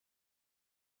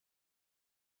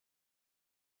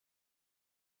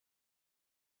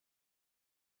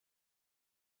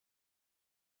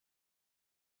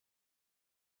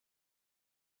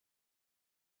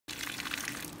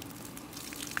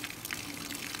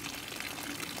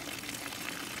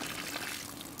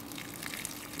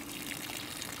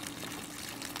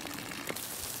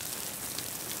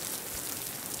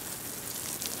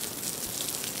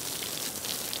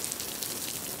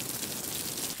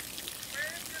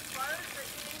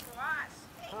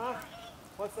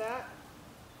What's that?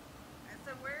 And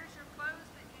so where's your clothes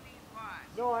that you need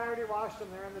washed? No, I already washed them.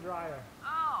 They're in the dryer.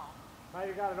 Oh. I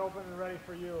got it open and ready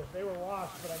for you. They were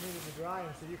washed, but I needed to dry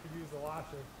them so you could use the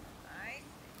washer. Nice.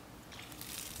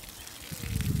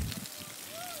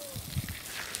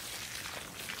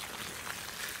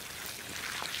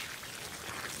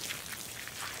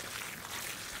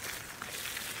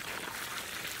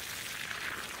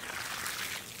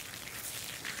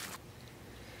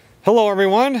 Hello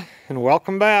everyone, and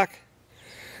welcome back.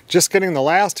 Just getting the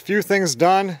last few things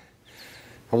done.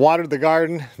 I watered the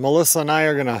garden. Melissa and I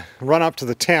are gonna run up to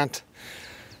the tent.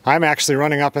 I'm actually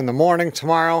running up in the morning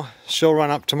tomorrow. She'll run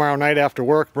up tomorrow night after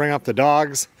work, bring up the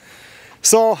dogs.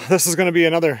 So this is gonna be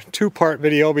another two-part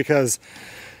video because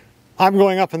I'm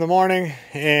going up in the morning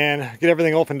and get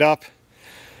everything opened up.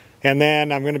 And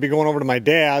then I'm gonna be going over to my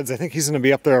dad's. I think he's gonna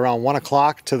be up there around 1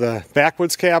 o'clock to the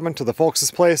Backwoods cabin, to the folks'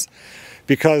 place.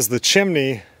 Because the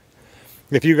chimney,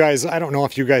 if you guys, I don't know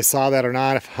if you guys saw that or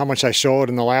not, how much I showed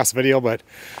in the last video, but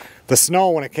the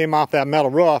snow, when it came off that metal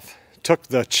roof, took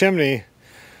the chimney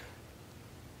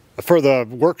for the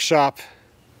workshop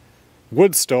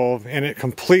wood stove, and it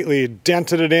completely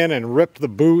dented it in and ripped the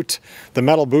boot, the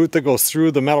metal boot that goes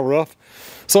through the metal roof.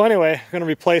 So anyway, I'm going to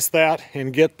replace that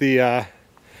and get the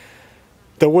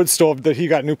wood stove that he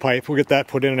got new pipe. We'll get that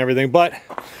put in and everything, but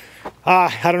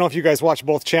I don't know if you guys watch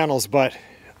both channels, but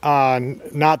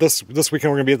not this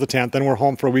weekend we're going to be at the tent. Then we're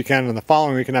home for a weekend, and the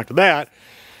following weekend after that,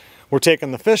 we're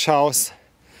taking the fish house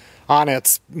on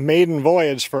its maiden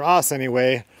voyage for us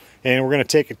anyway, and we're going to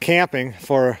take it camping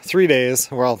for 3 days,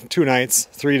 well, 2 nights,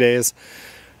 3 days,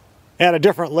 at a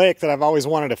different lake that I've always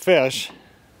wanted to fish.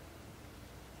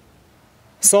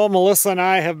 So Melissa and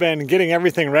I have been getting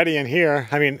everything ready in here.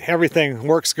 I mean, everything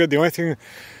works good. The only thing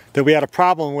that we had a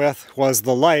problem with was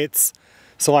the lights,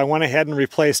 so I went ahead and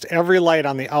replaced every light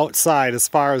on the outside, as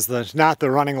far as the, not the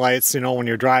running lights, you know, when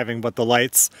you're driving, but the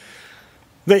lights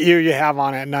that you have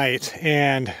on at night.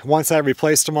 And once I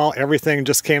replaced them all, everything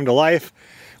just came to life.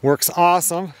 Works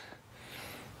awesome.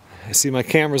 I see my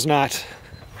camera's not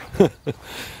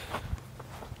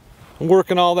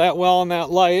working all that well on that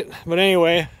light, but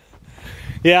anyway,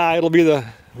 yeah, it'll be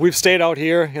we've stayed out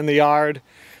here in the yard,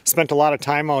 spent a lot of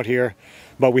time out here,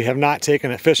 but we have not taken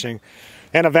it fishing.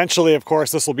 And eventually, of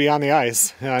course, this will be on the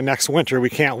ice next winter. We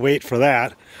can't wait for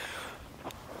that.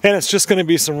 And it's just going to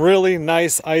be some really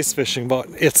nice ice fishing, but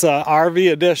it's a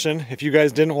RV edition, if you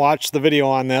guys didn't watch the video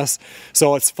on this.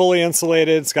 So it's fully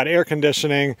insulated, it's got air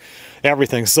conditioning,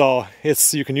 everything. So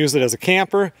you can use it as a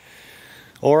camper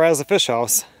or as a fish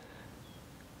house.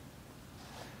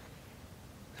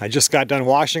 I just got done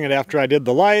washing it after I did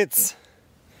the lights.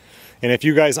 And if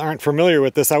you guys aren't familiar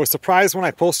with this, I was surprised when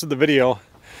I posted the video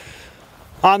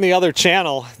on the other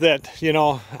channel that, you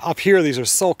know, up here these are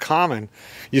so common.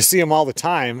 You see them all the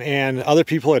time, and other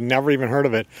people had never even heard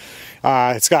of it.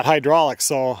 It's got hydraulics,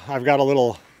 so I've got a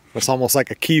little, it's almost like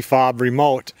a key fob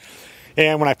remote.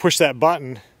 And when I push that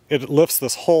button, it lifts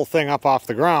this whole thing up off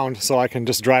the ground, so I can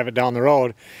just drive it down the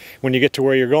road. When you get to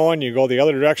where you're going, you go the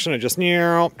other direction, it just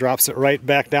drops it right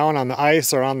back down on the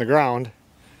ice or on the ground.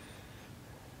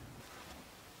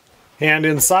 And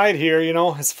inside here, you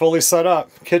know, it's fully set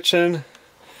up. Kitchen.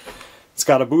 It's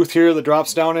got a booth here that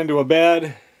drops down into a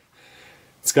bed.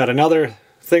 It's got another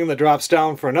thing that drops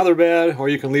down for another bed, or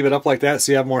you can leave it up like that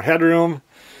so you have more headroom.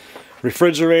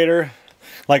 Refrigerator.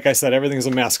 Like I said, everything's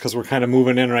a mess because we're kind of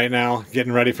moving in right now,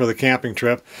 getting ready for the camping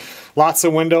trip. Lots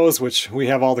of windows, which we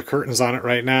have all the curtains on it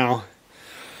right now.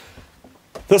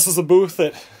 This is a booth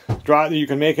that you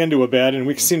can make into a bed, and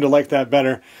we seem to like that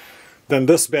better than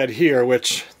this bed here,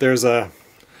 which there's a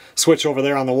switch over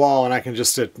there on the wall, and I can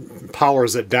just, it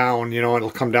powers it down, you know, it'll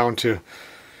come down to,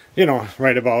 you know,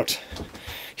 right about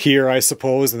here, I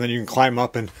suppose, and then you can climb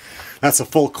up, and that's a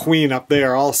full queen up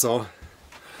there also.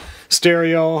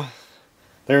 Stereo,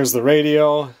 there's the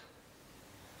radio.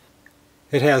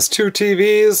 It has 2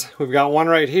 TVs, we've got one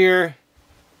right here,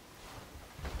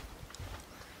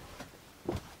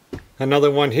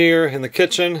 another one here in the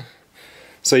kitchen.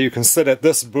 So you can sit at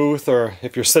this booth, or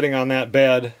if you're sitting on that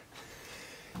bed,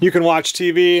 you can watch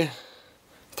TV.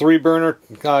 3-burner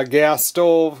gas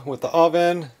stove with the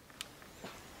oven,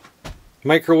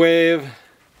 microwave,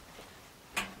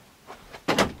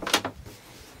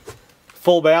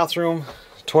 full bathroom,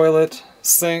 toilet,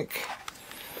 sink,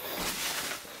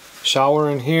 shower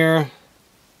in here.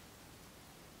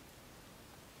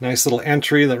 Nice little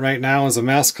entry that right now is a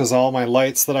mess because all my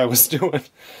lights that I was doing,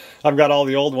 I've got all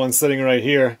the old ones sitting right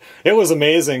here. It was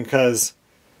amazing because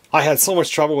I had so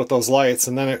much trouble with those lights,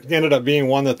 and then it ended up being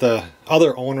one that the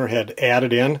other owner had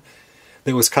added in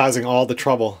that was causing all the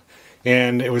trouble.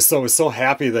 And it was so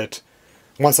happy that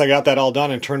once I got that all done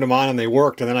and turned them on and they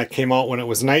worked, and then I came out when it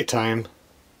was nighttime.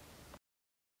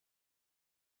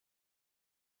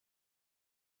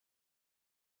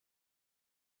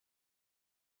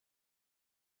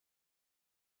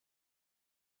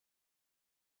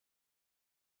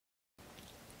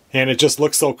 And it just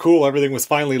looks so cool. Everything was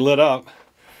finally lit up.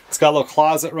 It's got a little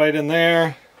closet right in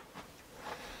there.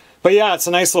 But yeah, it's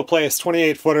a nice little place,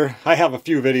 28 footer. I have a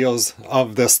few videos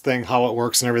of this thing, how it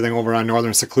works and everything over on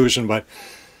Northern Seclusion, but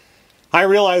I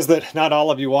realize that not all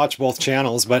of you watch both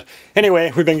channels. But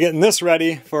anyway, we've been getting this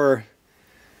ready for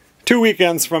 2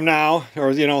 weekends from now,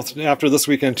 or you know, after this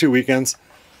weekend, 2 weekends.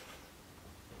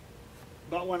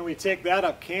 But when we take that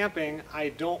up camping, I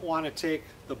don't want to take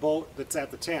the boat that's at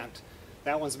the tent.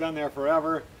 That one's been there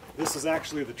forever. This is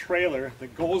actually the trailer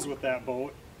that goes with that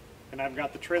boat. And I've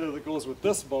got the trailer that goes with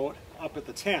this boat up at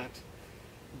the tent.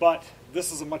 But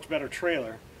this is a much better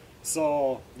trailer.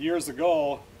 So years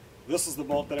ago, this is the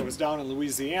boat that I was down in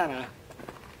Louisiana.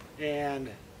 And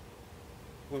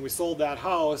when we sold that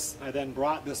house, I then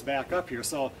brought this back up here.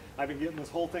 So I've been getting this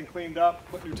whole thing cleaned up,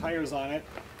 put new tires on it.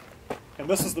 And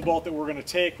this is the boat that we're going to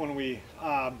take when we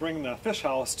bring the fish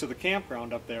house to the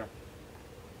campground up there.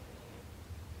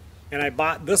 And I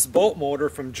bought this boat motor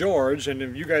from George, and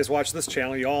if you guys watch this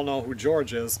channel, you all know who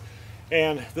George is.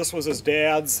 And this was his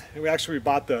dad's. And we actually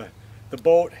bought the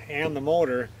boat and the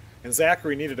motor, and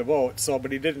Zachary needed a boat, but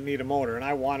he didn't need a motor, and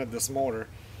I wanted this motor.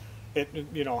 It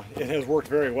has worked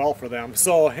very well for them.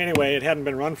 So anyway, it hadn't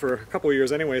been run for a couple of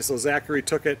years anyway, so Zachary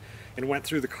took it and went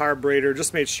through the carburetor,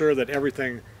 just made sure that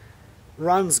everything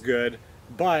runs good,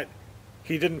 but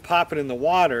he didn't pop it in the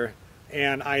water.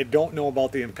 And I don't know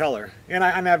about the impeller. And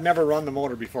I've never run the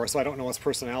motor before, so I don't know its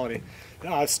personality.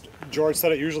 George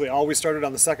said it usually always started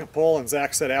on the second pull, and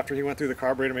Zach said after he went through the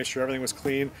carburetor, made sure everything was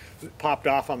clean, it popped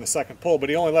off on the second pull, but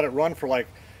he only let it run for like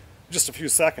just a few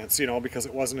seconds, you know, because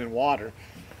it wasn't in water.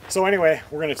 So anyway,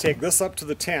 we're going to take this up to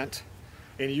the tent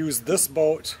and use this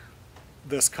boat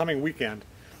this coming weekend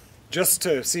just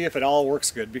to see if it all works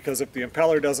good, because if the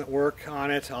impeller doesn't work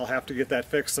on it, I'll have to get that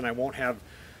fixed, and I won't have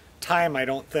time, I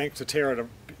don't think, to tear it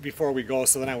before we go.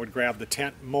 So then I would grab the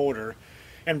tent motor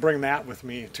and bring that with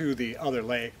me to the other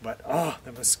lake. But oh,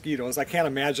 the mosquitoes, I can't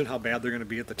imagine how bad they're going to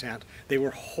be at the tent. They were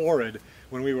horrid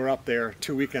when we were up there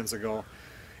 2 weekends ago.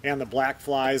 And the black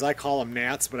flies, I call them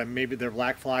gnats, but maybe they're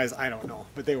black flies, I don't know,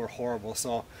 but they were horrible.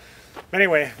 So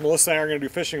anyway, Melissa and I are going to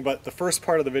do fishing, but the first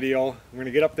part of the video, I'm going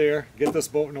to get up there, get this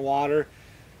boat in the water,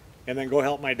 and then go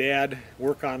help my dad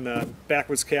work on the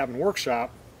Backwoods cabin workshop.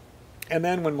 And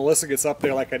then when Melissa gets up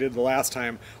there, like I did the last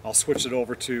time, I'll switch it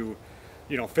over to,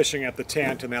 you know, fishing at the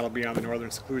tent, and that'll be on the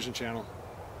Northern Seclusion channel.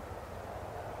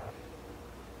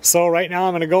 So right now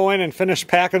I'm going to go in and finish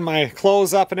packing my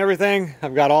clothes up and everything.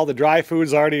 I've got all the dry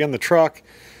foods already in the truck.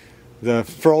 The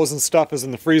frozen stuff is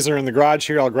in the freezer in the garage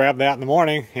here. I'll grab that in the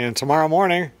morning. And tomorrow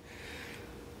morning,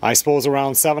 I suppose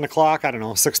around 7 o'clock, I don't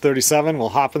know, 6:37, we'll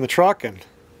hop in the truck and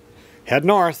head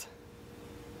north.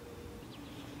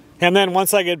 And then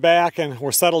once I get back and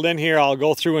we're settled in here, I'll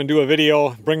go through and do a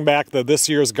video, bring back this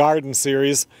year's garden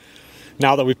series.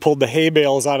 Now that we pulled the hay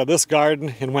bales out of this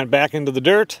garden and went back into the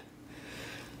dirt,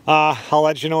 I'll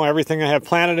let you know everything I have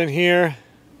planted in here.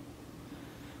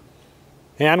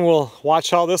 And we'll watch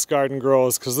how this garden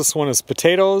grows, because this one is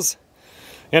potatoes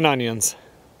and onions.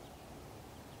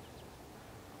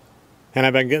 And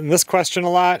I've been getting this question a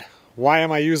lot. Why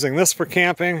am I using this for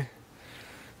camping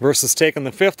versus taking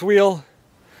the fifth wheel?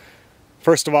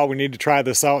 First of all, we need to try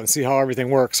this out and see how everything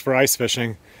works for ice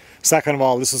fishing. Second of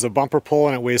all, this is a bumper pull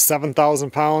and it weighs 7,000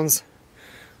 pounds.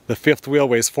 The fifth wheel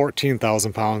weighs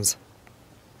 14,000 pounds.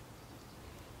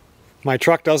 My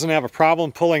truck doesn't have a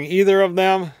problem pulling either of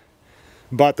them,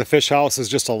 but the fish house is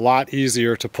just a lot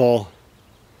easier to pull.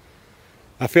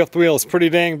 A fifth wheel is pretty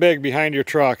dang big behind your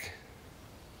truck.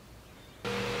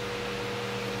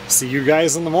 See you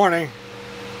guys in the morning.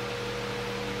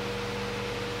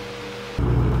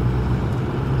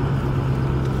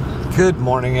 Good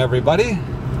morning, everybody.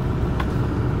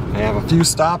 I have a few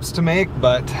stops to make,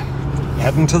 but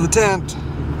heading to the tent.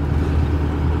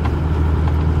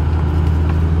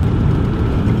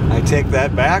 I take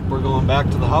that back. We're going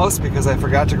back to the house because I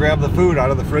forgot to grab the food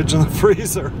out of the fridge and the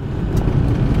freezer.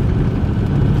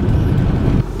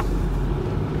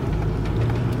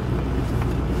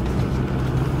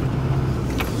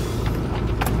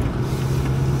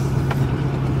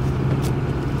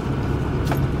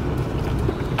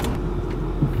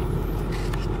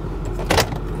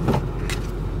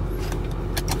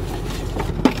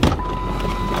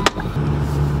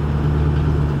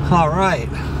 All right,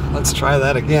 let's try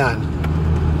that again.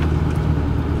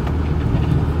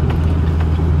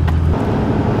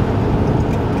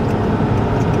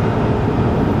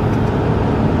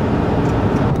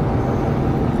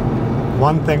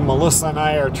 one thing Melissa and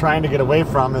I are trying to get away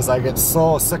from is I get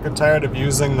so sick and tired of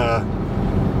using the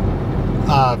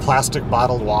plastic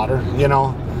bottled water, you know,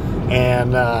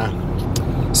 and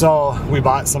so we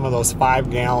bought some of those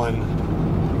 5-gallon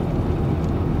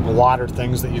water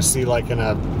things that you see like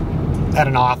at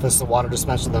an office, the water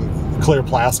dispenser, them clear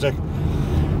plastic.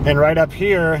 And right up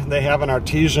here they have an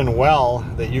artesian well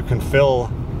that you can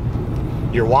fill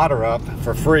your water up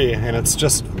for free, and it's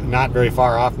just not very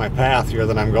far off my path here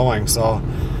that I'm going. So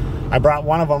I brought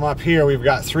one of them up here. We've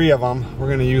got 3 of them. We're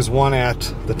going to use one at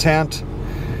the tent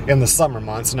in the summer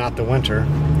months, not the winter.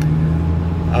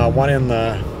 One in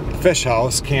the fish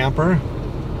house camper,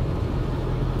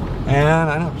 and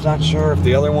I'm not sure if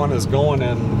the other one is going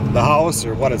in the house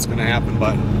or what it's going to happen,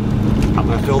 but I'm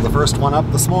going to fill the first one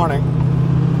up this morning.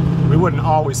 We wouldn't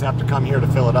always have to come here to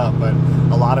fill it up, but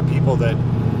a lot of people that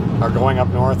are going up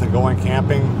north and going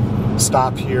camping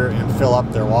stop here and fill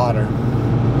up their water.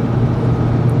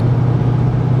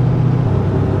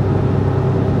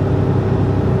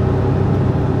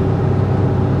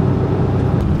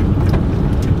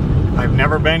 I've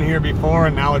never been here before,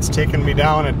 and now it's taken me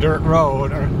down a dirt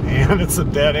road, and it's a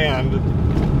dead end.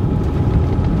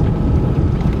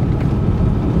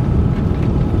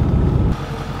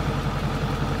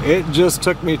 It just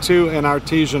took me to an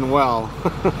artesian well.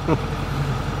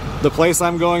 The place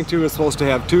I'm going to is supposed to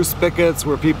have 2 spigots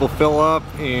where people fill up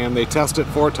and they test it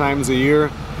 4 times a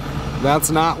year. That's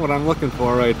not what I'm looking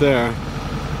for right there.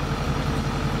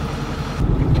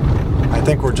 I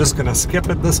think we're just gonna skip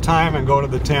it this time and go to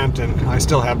the tent, and I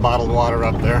still have bottled water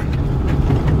up there.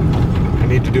 I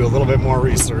need to do a little bit more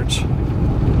research.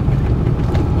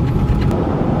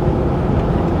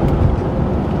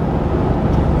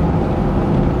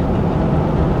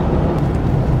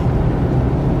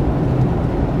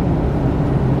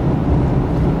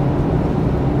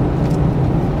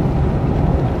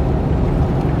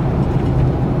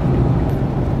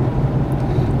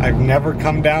 I've never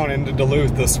come down into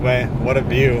Duluth this way. What a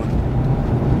view.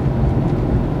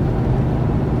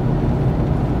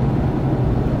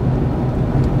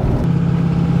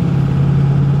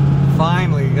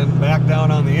 Finally getting back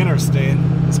down on the interstate.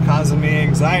 It's causing me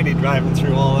anxiety driving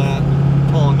through all that,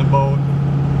 pulling the boat.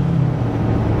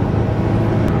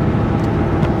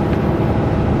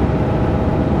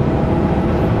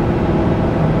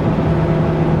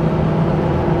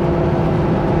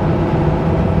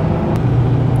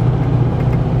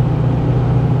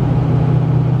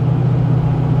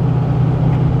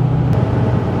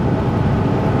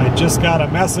 Just got a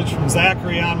message from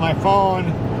Zachary on my phone,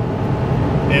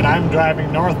 and I'm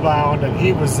driving northbound, and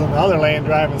he was in the other lane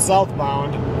driving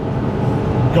southbound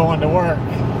going to work.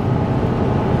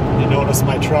 You notice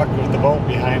my truck with the boat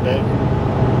behind it.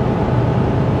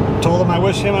 Told him I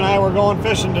wish him and I were going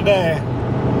fishing today.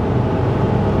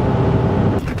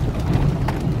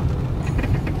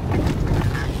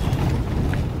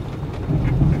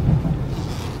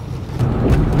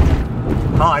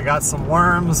 Well, I got some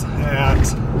worms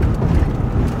at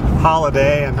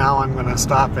Holiday, and now I'm going to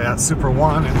stop at Super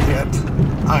One and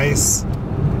get ice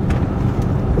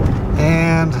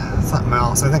and something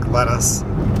else. I think lettuce.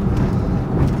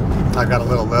 I've got a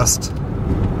little list.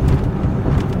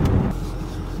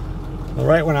 Well,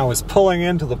 right when I was pulling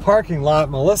into the parking lot,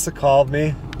 Melissa called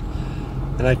me,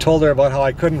 and I told her about how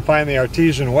I couldn't find the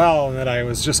artesian well and that I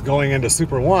was just going into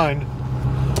Super One.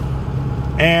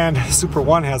 And Super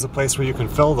One has a place where you can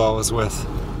fill those with,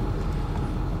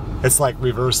 it's like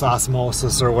reverse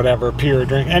osmosis or whatever, pure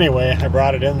drink. Anyway, I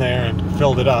brought it in there and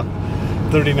filled it up.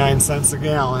 39 cents a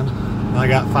gallon. I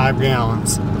got 5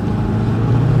 gallons.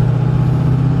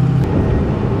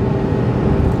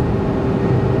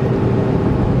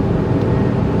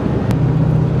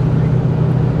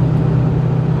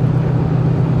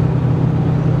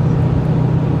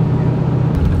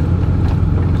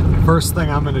 First thing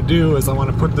I'm going to do is I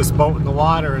want to put this boat in the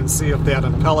water and see if that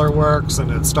impeller works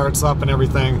and it starts up and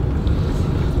everything.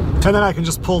 And then I can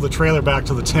just pull the trailer back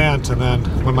to the tent, and then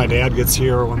when my dad gets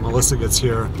here or when Melissa gets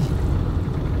here,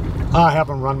 I'll have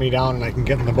them run me down and I can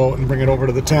get in the boat and bring it over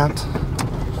to the tent.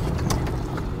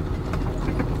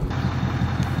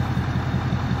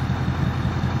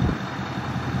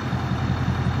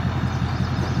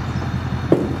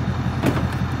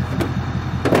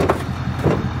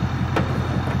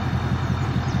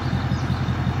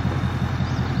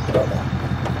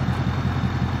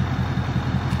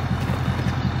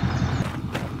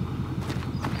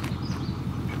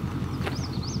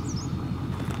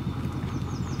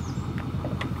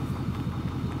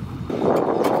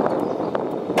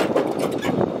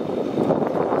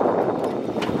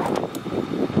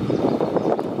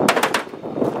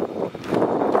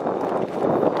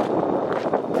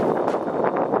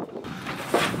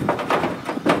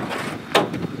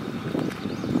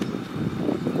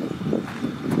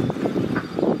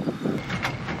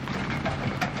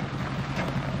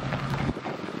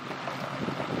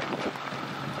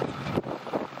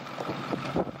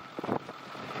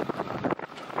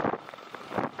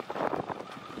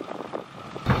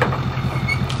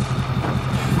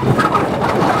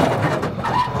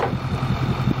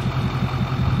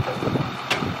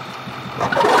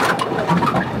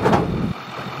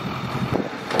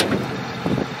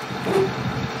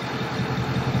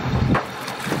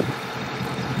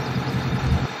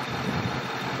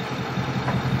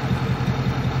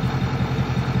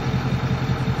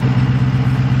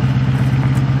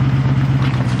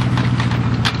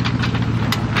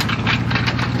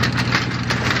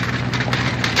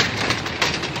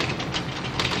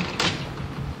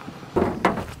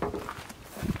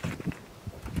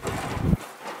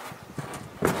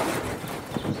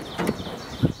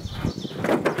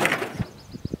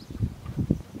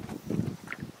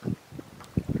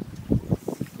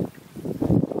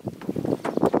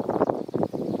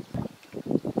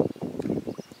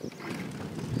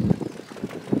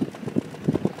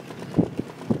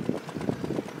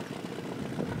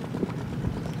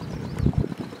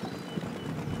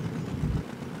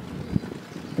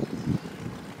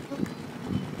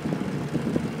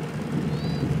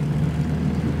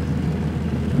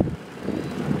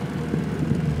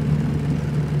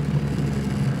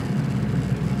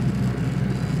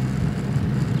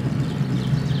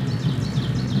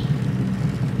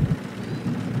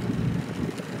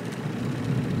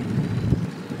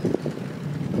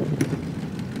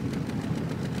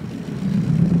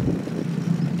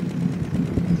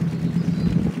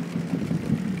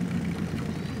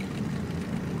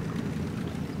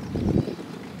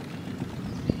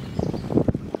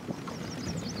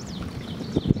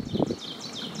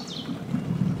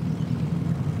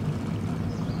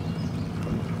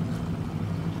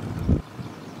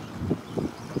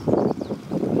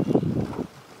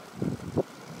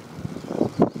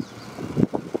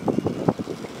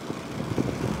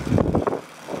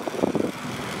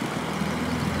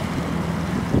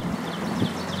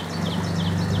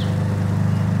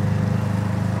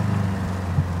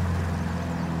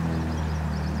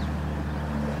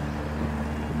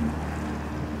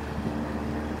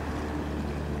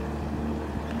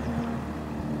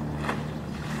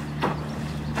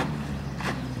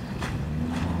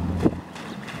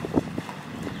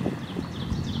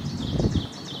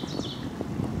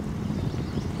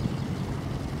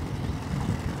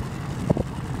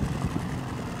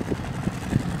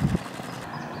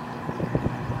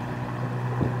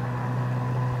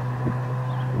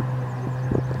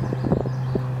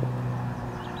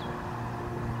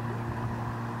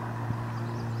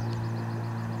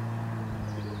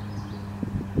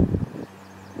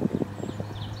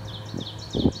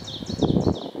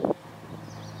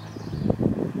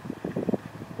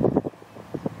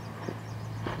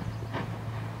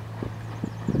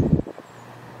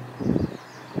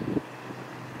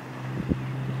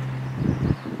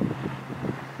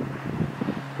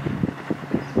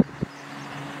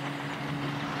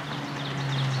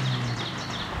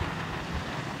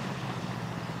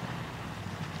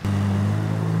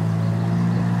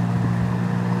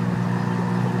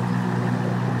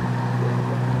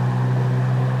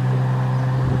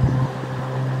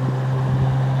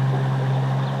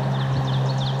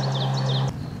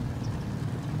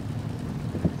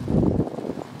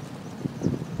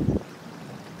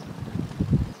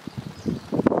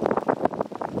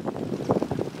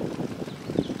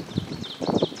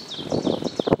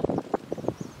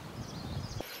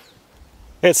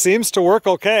 It seems to work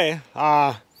okay.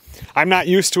 I'm not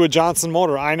used to a Johnson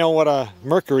motor. I know what a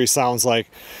Mercury sounds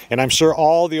like, and I'm sure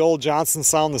all the old Johnsons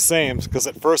sound the same, because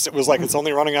at first it was like it's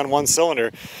only running on one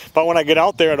cylinder, but when I get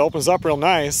out there it opens up real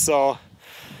nice. So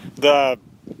the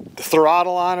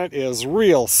throttle on it is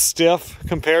real stiff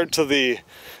compared to the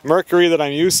Mercury that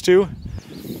I'm used to,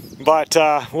 but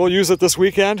we'll use it this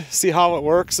weekend, see how it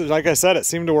works. Like I said, it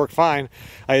seemed to work fine.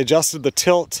 I adjusted the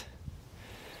tilt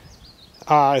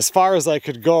as far as I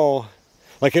could go.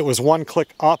 Like it was one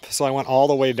click up, so I went all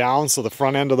the way down so the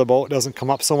front end of the boat doesn't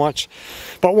come up so much.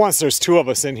 But once there's two of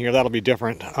us in here, that'll be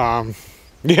different.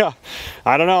 Yeah,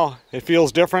 I don't know. It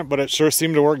feels different, but it sure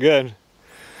seemed to work good.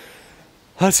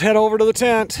 Let's head over to the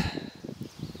tent.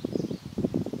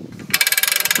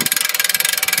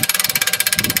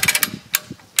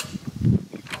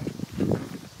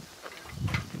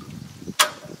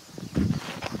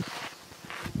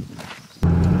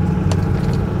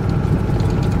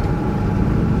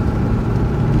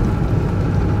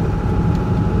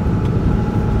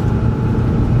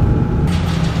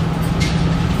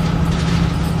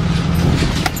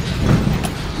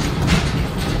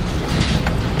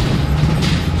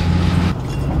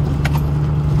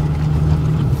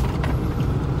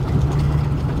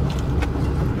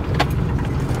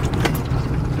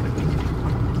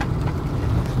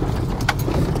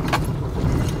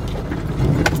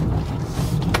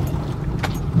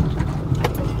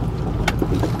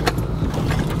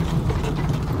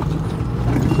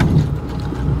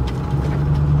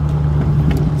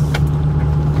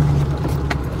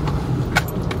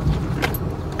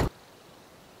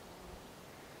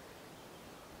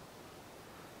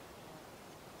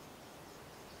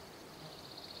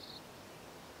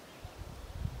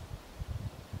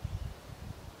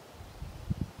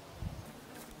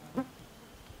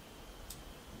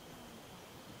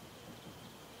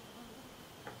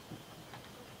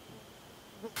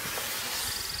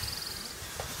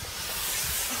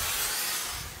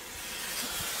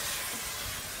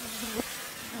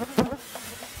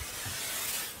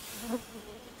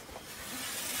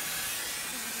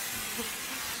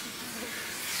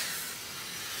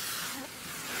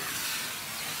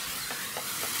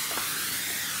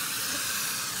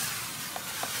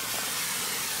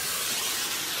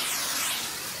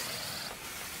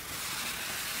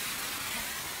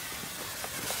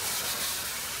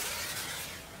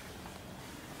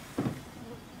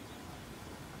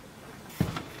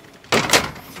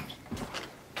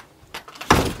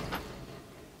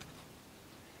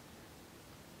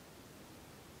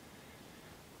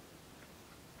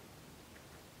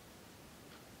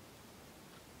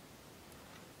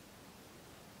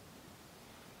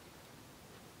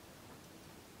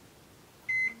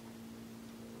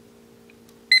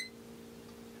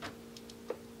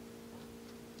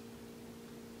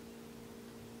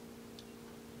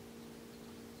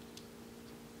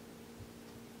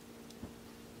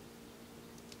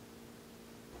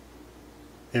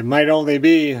 It might only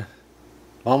be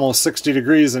almost 60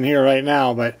 degrees in here right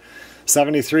now, but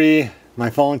 73, my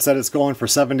phone said it's going for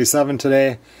 77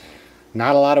 today.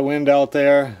 Not a lot of wind out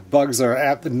there. Bugs are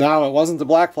at now. It wasn't the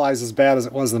black flies as bad as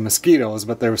it was the mosquitoes,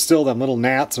 but there were still them little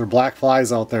gnats or black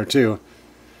flies out there too.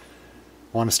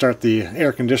 I want to start the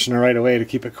air conditioner right away to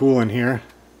keep it cool in here.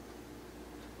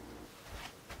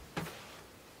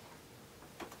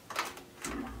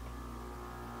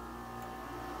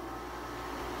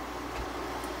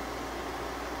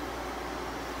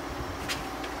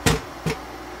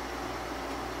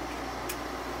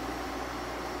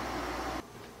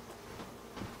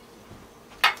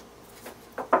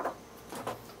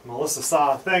 Melissa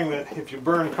saw a thing that if you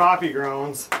burn coffee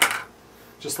grounds,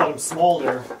 just let them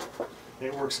smolder.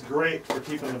 It works great for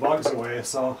keeping the bugs away,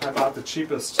 so I bought the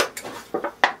cheapest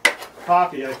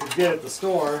coffee I could get at the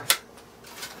store.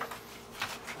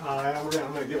 I'm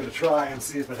going to give it a try and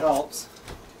see if it helps.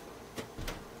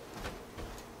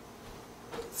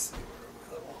 Let's see.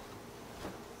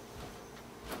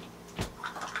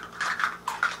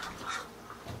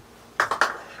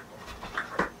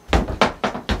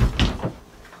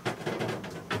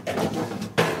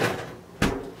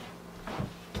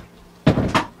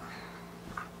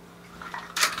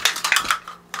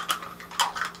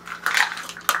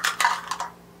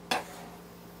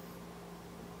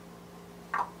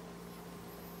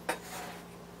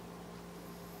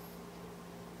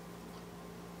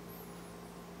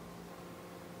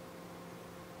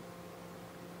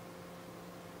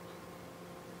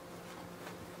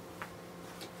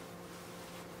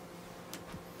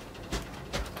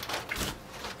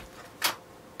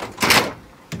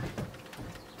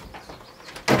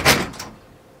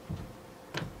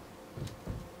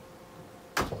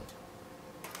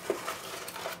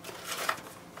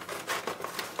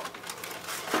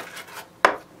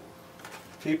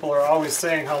 People are always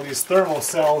saying how these thermal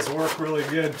cells work really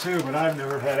good too, but I've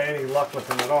never had any luck with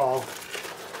them at all.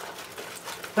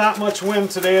 Not much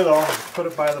wind today though. Put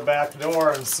it by the back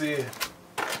door and see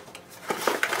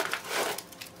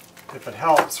if it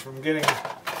helps from getting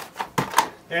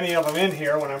any of them in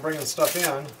here when I'm bringing stuff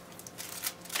in.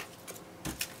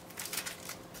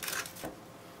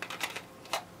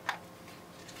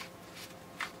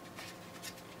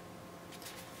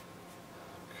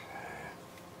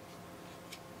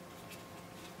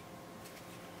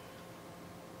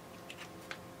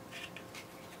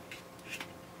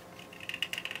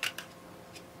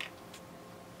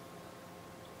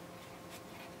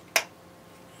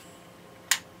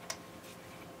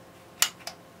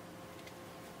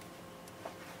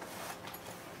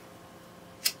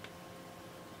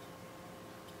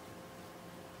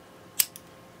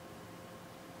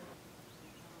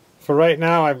 For right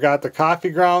now, I've got the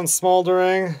coffee grounds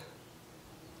smoldering.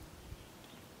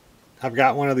 I've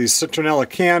got one of these citronella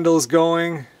candles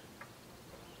going.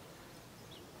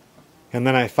 And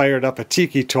then I fired up a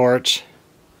tiki torch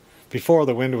before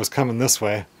the wind was coming this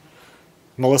way.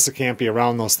 Melissa can't be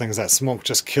around those things. That smoke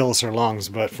just kills her lungs.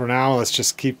 But for now, let's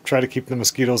just try to keep the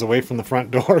mosquitoes away from the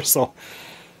front door. So,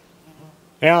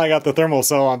 and I got the thermal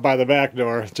cell on by the back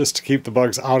door just to keep the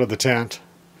bugs out of the tent.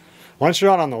 Once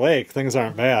you're out on the lake, things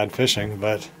aren't bad fishing,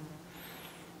 but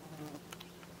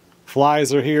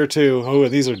flies are here too. Oh,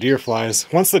 these are deer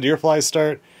flies. Once the deer flies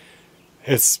start,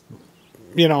 it's,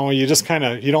 you know, you just kind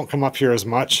of, you don't come up here as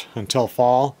much until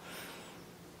fall.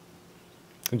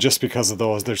 And just because of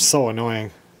those, they're so annoying.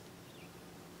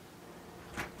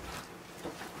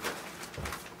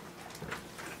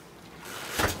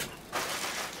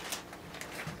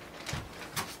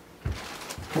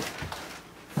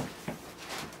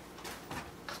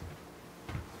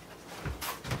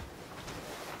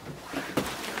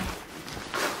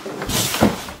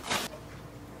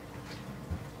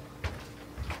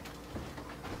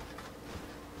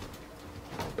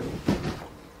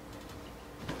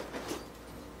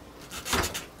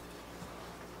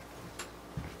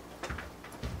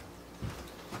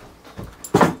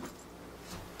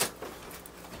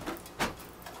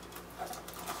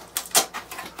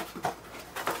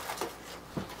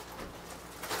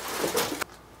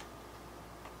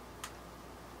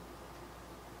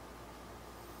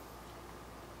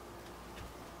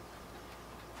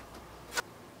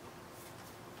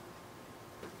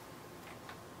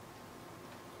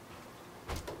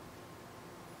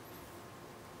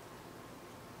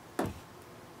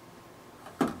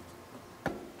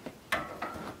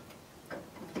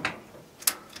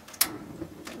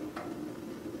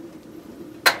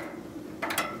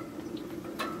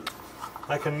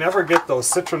 I can never get those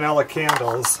citronella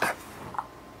candles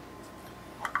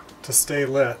to stay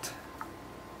lit.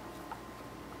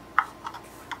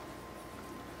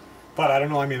 But I don't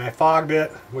know, I mean, I fogged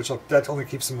it, that only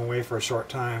keeps them away for a short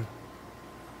time.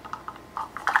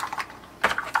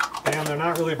 And they're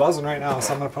not really buzzing right now,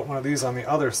 so I'm going to put one of these on the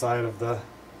other side of the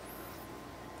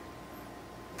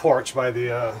porch by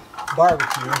the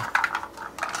barbecue.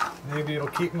 Maybe it'll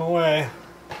keep them away.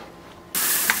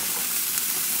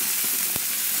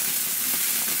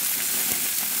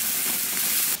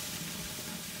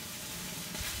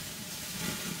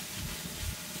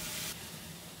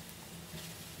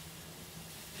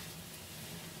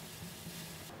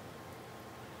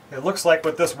 It looks like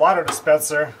with this water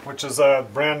dispenser, which is a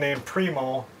brand name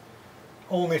Primo,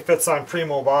 only fits on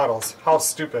Primo bottles. How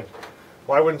stupid.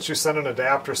 Why wouldn't you send an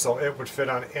adapter so it would fit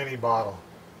on any bottle?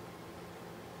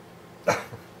 And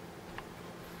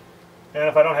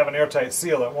if I don't have an airtight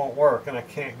seal, it won't work, and I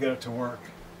can't get it to work.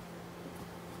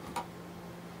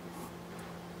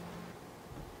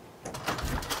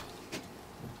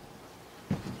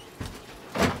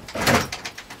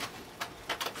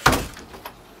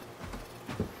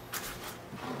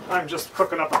 I'm just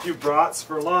cooking up a few brats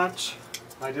for lunch.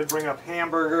 I did bring up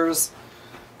hamburgers.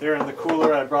 They're in the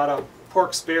cooler. I brought up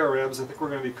pork spare ribs. I think we're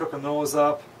going to be cooking those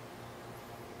up.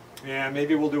 And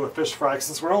maybe we'll do a fish fry.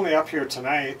 Since we're only up here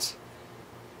tonight,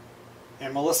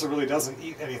 and Melissa really doesn't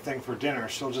eat anything for dinner,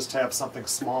 she'll just have something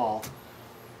small.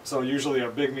 So usually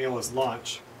our big meal is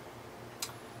lunch.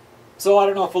 So I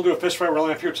don't know if we'll do a fish fry. We're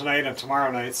only up here tonight and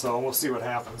tomorrow night, so we'll see what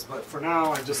happens. But for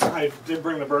now, I did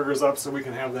bring the burgers up so we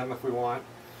can have them if we want.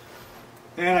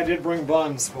 And I did bring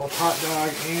buns, both hot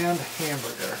dog and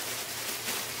hamburger.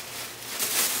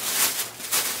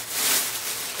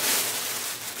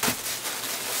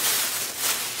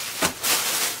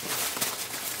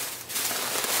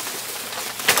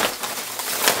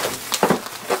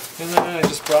 And then I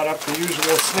just brought up the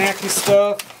usual snacky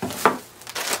stuff.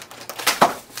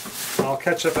 I'll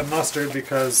ketchup and mustard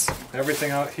because everything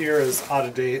out here is out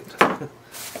of date.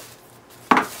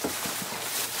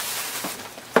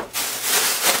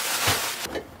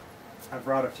 I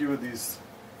brought a few of these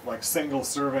like single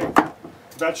serving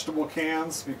vegetable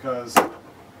cans because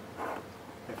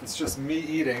if it's just me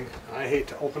eating, I hate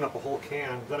to open up a whole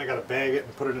can. Then I gotta bag it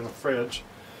and put it in the fridge.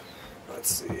 Let's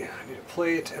see, I need a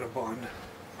plate and a bun.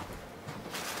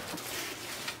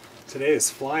 Today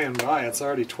is flying by, it's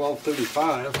already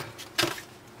 12:35.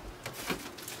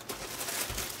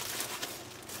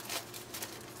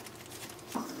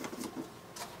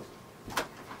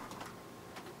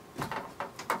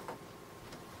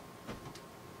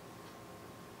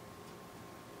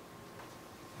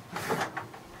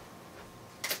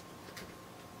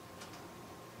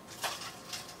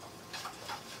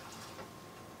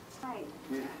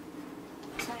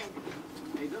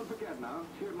 Hey, don't forget now,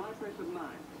 share my place at 9.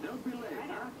 Don't be late,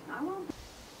 huh? I won't.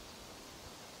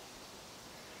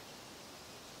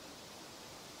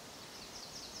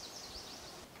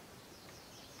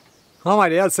 Well, my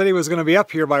dad said he was going to be up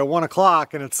here by 1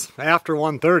 o'clock, and it's after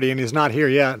 1:30, and he's not here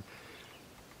yet.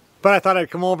 But I thought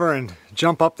I'd come over and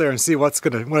jump up there and see what it's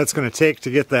going to take to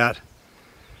get that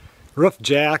roof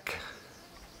jack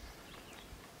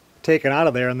taken out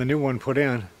of there and the new one put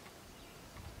in.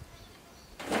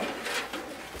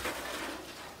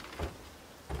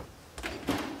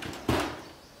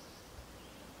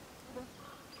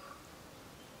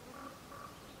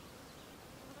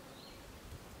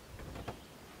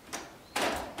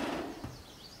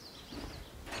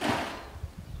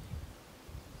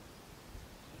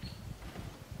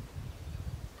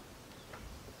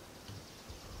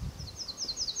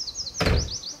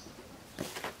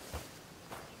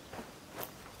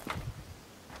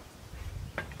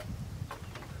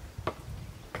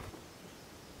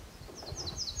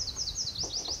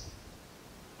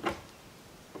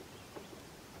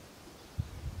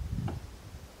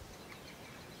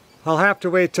 I'll have to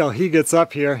wait till he gets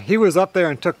up here. He was up there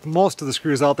and took most of the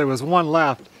screws out. There was one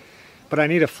left, but I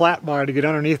need a flat bar to get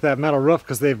underneath that metal roof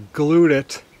because they've glued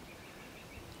it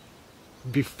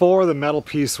before the metal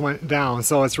piece went down.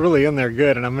 So it's really in there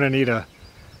good, and I'm going to need a...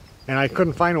 And I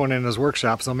couldn't find one in his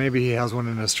workshop, so maybe he has one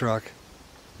in his truck.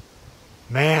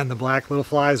 Man, the black little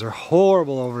flies are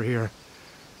horrible over here.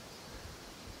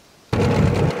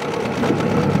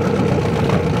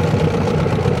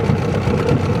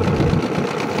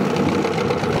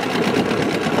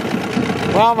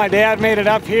 Well, my dad made it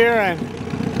up here and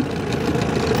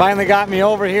finally got me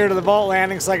over here to the boat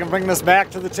landing so I can bring this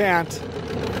back to the tent.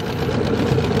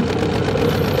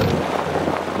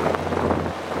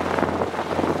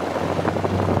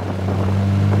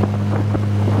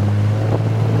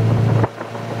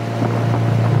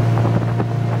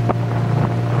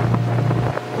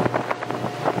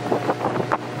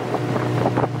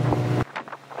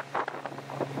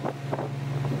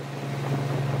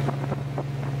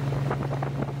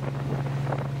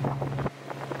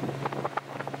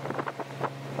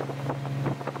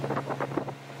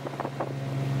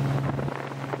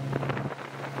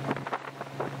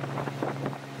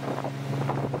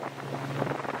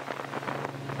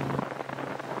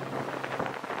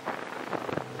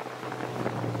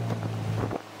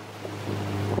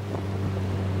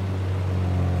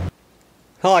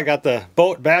 Well, I got the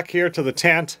boat back here to the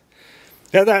tent.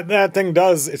 Yeah, that thing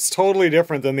it's totally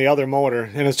different than the other motor,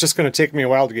 and it's just going to take me a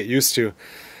while to get used to.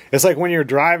 It's like when you're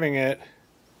driving it,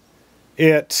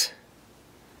 it's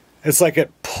like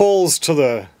it pulls to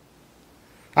the,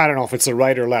 I don't know if it's the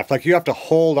right or left. Like you have to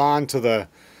hold on to the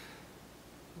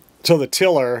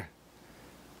tiller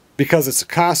because it's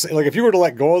constant. Like if you were to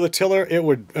let go of the tiller, it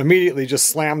would immediately just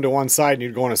slam to one side and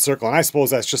you'd go in a circle. And I suppose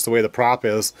that's just the way the prop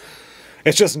is.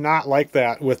 It's just not like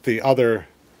that with the other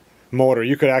motor.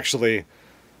 You could actually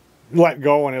let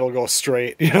go and it'll go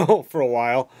straight, you know, for a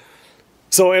while.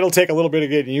 So it'll take a little bit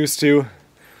of getting used to.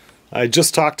 I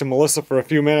just talked to Melissa for a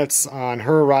few minutes on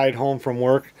her ride home from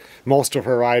work. Most of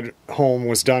her ride home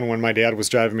was done when my dad was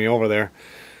driving me over there.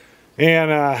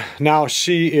 And now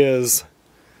she is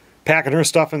packing her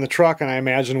stuff in the truck, and I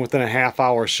imagine within a half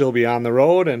hour she'll be on the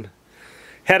road and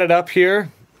headed up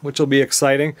here, which will be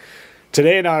exciting.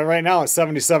 Today, right now, it's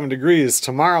 77 degrees.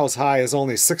 Tomorrow's high is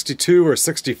only 62 or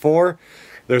 64.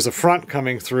 There's a front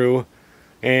coming through,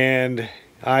 and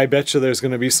I bet you there's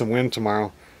going to be some wind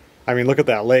tomorrow. I mean, look at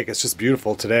that lake. It's just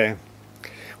beautiful today.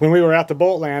 When we were at the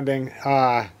boat landing,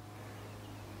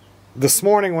 this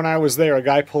morning when I was there, a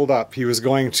guy pulled up. He was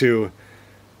going to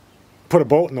put a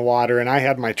boat in the water, and I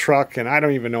had my truck, and I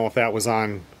don't even know if that was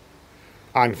on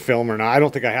film or not. I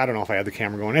don't know if I had the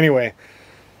camera going. Anyway,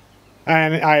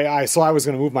 And so I was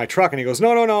going to move my truck, and he goes,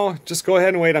 no, no, no, just go ahead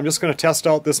and wait. I'm just going to test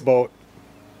out this boat.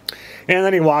 And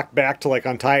then he walked back to like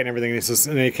untie it and everything. And he says,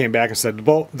 and then he came back and said,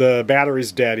 the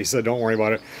battery's dead. He said, don't worry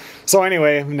about it. So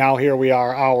anyway, now here we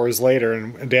are hours later,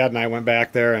 and Dad and I went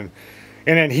back there, and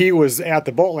then he was at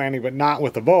the boat landing, but not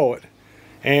with the boat.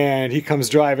 And he comes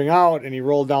driving out, and he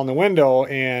rolled down the window,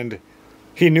 and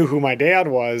he knew who my dad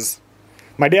was.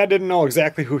 My dad didn't know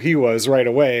exactly who he was right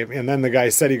away. And then the guy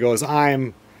said, he goes,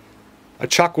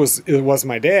 Chuck was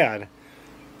my dad.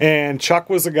 And Chuck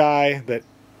was a guy that,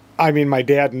 I mean, my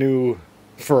dad knew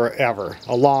forever.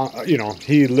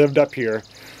 He lived up here.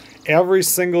 Every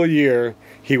single year,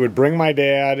 he would bring my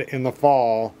dad in the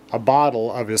fall a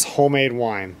bottle of his homemade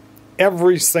wine.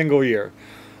 Every single year.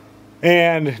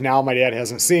 And now my dad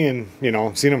hasn't seen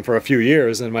him for a few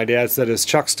years. And my dad said, is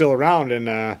Chuck still around?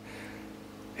 And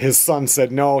his son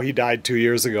said, no, he died 2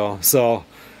 years ago. So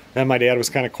then my dad was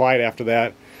kind of quiet after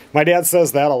that. My dad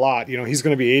says that a lot. He's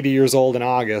going to be 80 years old in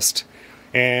August.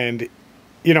 And,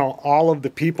 all of the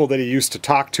people that he used to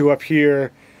talk to up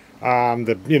here,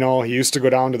 he used to go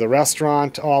down to the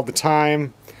restaurant all the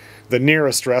time, the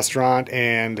nearest restaurant,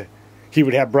 and he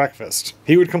would have breakfast.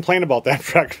 He would complain about that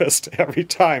breakfast every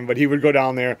time, but he would go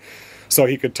down there so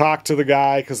he could talk to the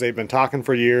guy because they've been talking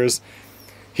for years.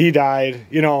 He died.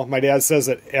 My dad says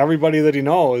that everybody that he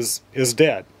knows is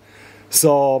dead.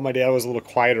 So my dad was a little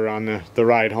quieter on the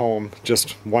ride home.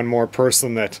 Just one more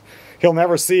person that he'll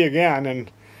never see again,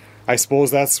 and I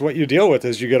suppose that's what you deal with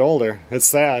as you get older. It's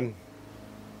sad.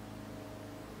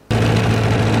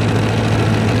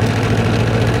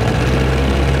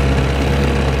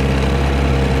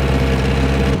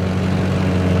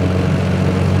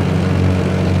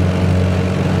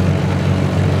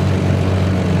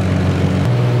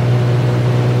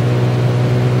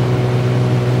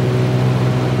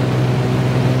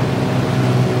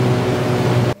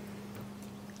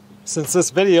 Since this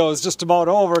video is just about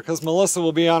over because Melissa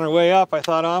will be on her way up, I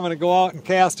thought, I'm going to go out and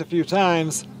cast a few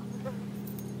times.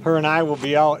 Her and I will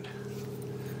be out,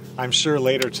 I'm sure,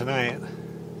 later tonight.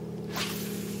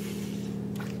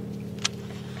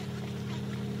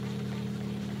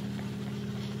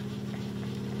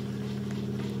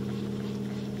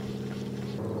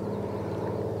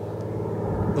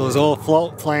 Those old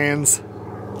float planes,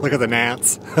 look at the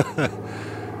gnats.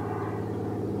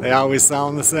 They always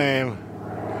sound the same.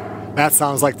 That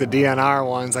sounds like the DNR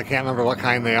ones. I can't remember what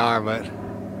kind they are, but...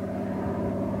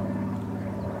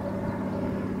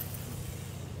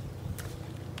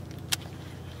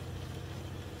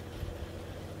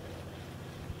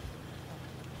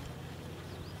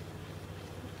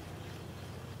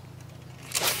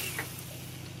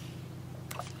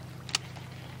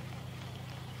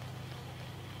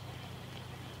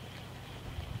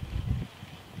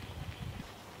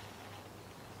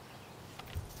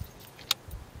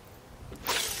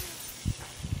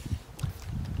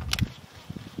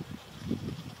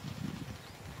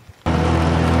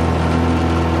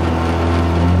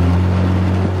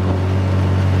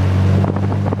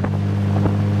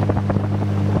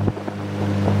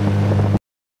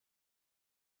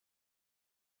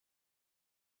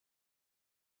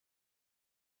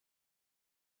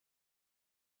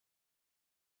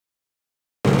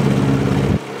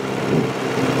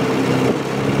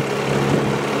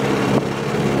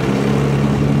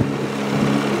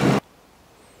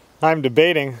 I'm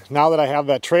debating, now that I have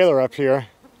that trailer up here,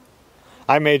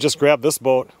 I may just grab this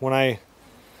boat and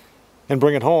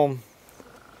bring it home.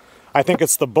 I think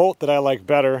it's the boat that I like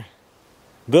better.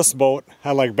 This boat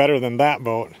I like better than that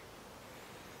boat.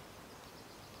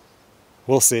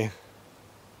 We'll see.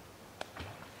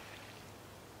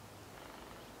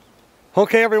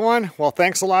 Okay everyone, well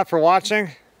thanks a lot for watching.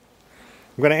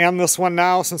 I'm going to end this one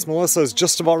now since Melissa is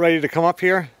just about ready to come up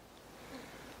here.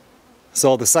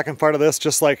 So the second part of this,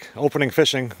 just like opening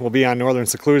fishing, will be on Northern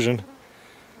Seclusion.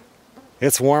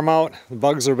 It's warm out, the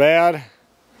bugs are bad.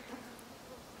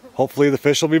 Hopefully the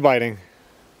fish will be biting.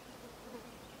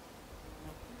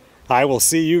 I will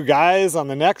see you guys on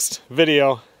the next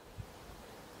video.